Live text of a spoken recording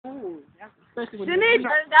Especially when Shanice,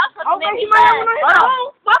 That's what okay, you might have one on his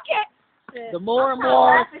own. Fuck it. the more and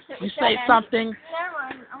more you say something, Never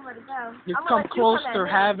mind, I'm ready to go. you come close to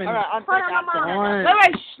having Hold on, fun. Wait,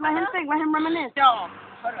 let him think. Let him reminisce.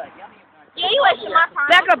 Yeah, you wasting my time.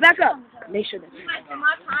 Back up. Make sure that. You wasting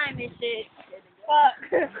my time and shit. Fuck.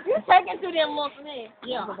 You taking too damn long for me.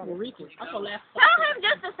 Yeah, I'm Rican. I'm gonna laugh. Tell him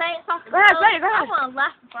just to say something. Go ahead, say it, go ahead. I want to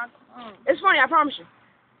laugh before I go home. It's funny, I promise you.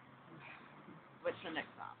 What's the next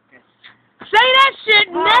song? Okay. Say that shit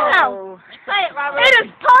now. Say it, Robert. It is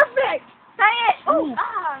perfect. Say it. Ooh.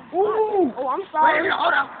 Ooh. Oh, I'm sorry. Wait,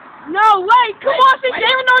 hold up. No, wait. Come on, sis. They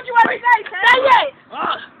don't know what you want to say. Say it.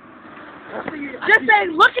 Just say,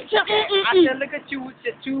 look at your I said, look at you with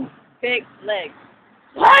your two big legs.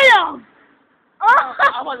 Bam.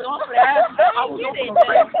 I wasn't on for that. I was on for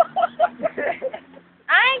that.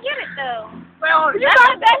 I ain't get it though. Well, you That's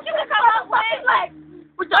got the best you can come up with. like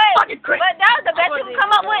with the fucking crick. But that was the best you can come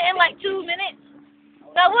up with in like 2 minutes.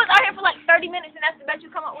 So we was out here for like 30 minutes and that's the best you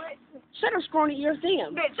come up with? Shut up, scrawny ears,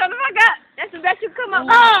 damn. Bitch, shut the fuck up. That's the best you come up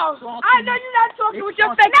with. Oh, I know you're not talking with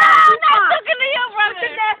your fake. No, I'm not talking to you, brother. With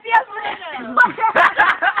your nasty ass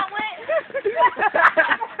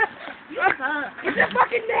Get your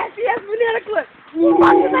fucking nasty ass banana clip.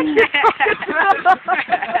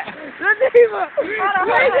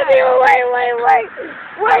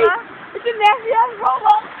 Wait. It's a nasty ass roll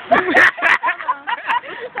up.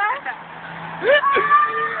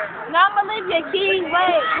 No, I'm gonna leave your keys.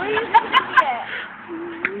 Wait, where you put the key at?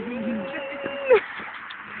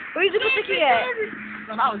 Where you put the key at?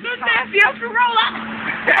 It's nasty ass roll up.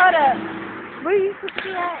 Hold up. Where you put the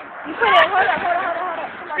key at? You put it. Hold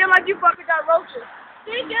up. Feel like you fucking got roaches.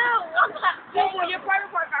 They do. Well, your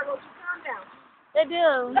private part got roaches. Calm down. They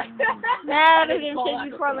do. Now they didn't say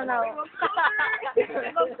you crawling out. Go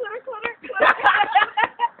clitter.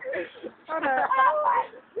 Hold up.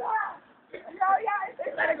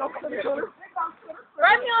 Let it go clitter.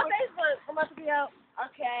 Write me on Facebook. I'm about to be out.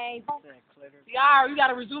 Okay. Yeah, you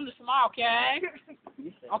gotta resume this tomorrow, okay?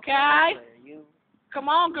 Okay? Come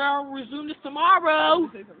on, girl, resume this tomorrow.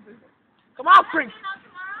 Come on, Prince.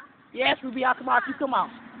 Yes, we'll be out tomorrow if you come out.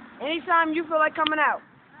 Anytime you feel like coming out.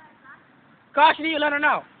 Gosh, you need to let her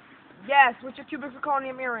know. Yes, with your cubic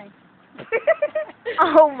zirconium earring.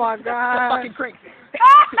 Oh my God. Fucking Krew.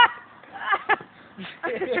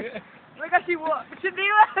 Look how she walks. She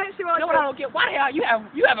wants. You know what I don't get? Why the hell you have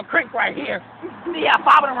a Krew right here? Yeah,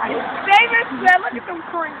 five of them right here. David said, look at them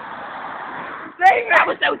Krew. David. I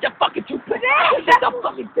was there with your fucking toothpick. Shut the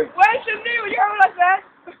fucking Krew. Where's Chanel? You heard what I said?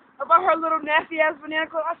 About her little nasty ass banana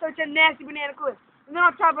clip. I said your nasty banana clip. And then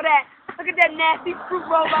on top of that, look at that nasty fruit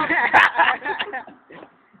roll up.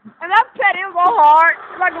 And that pet, it was all hard.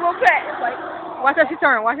 It's like a little pet. It's like, Watch how she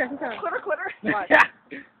turn. clitter.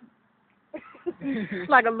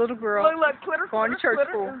 Like a little girl. Look, clitter. Going to church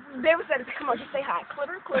school. David said, come on, just say hi.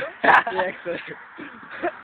 Clitter. Yeah,